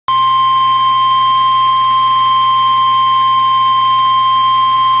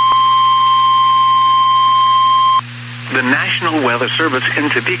Weather Service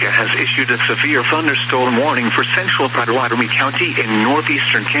in Topeka has issued a severe thunderstorm warning for central Pottawatomie County in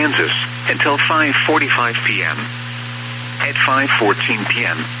northeastern Kansas until 5:45 p.m. At 5:14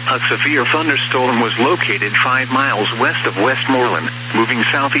 p.m., a severe thunderstorm was located 5 miles west of Westmoreland, moving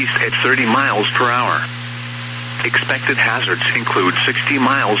southeast at 30 miles per hour. Expected hazards include 60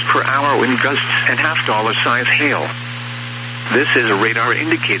 miles per hour wind gusts and half-dollar-size hail. This is a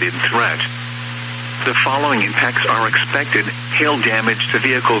radar-indicated threat. The following impacts are expected. Hail damage to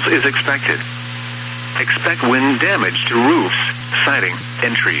vehicles is expected. Expect wind damage to roofs, siding,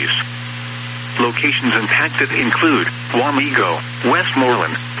 and trees. Locations impacted include Wamego,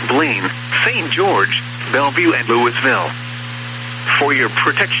 Westmoreland, Blaine, St. George, Bellevue, and Louisville. For your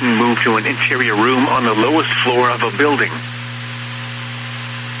protection, move to an interior room on the lowest floor of a building.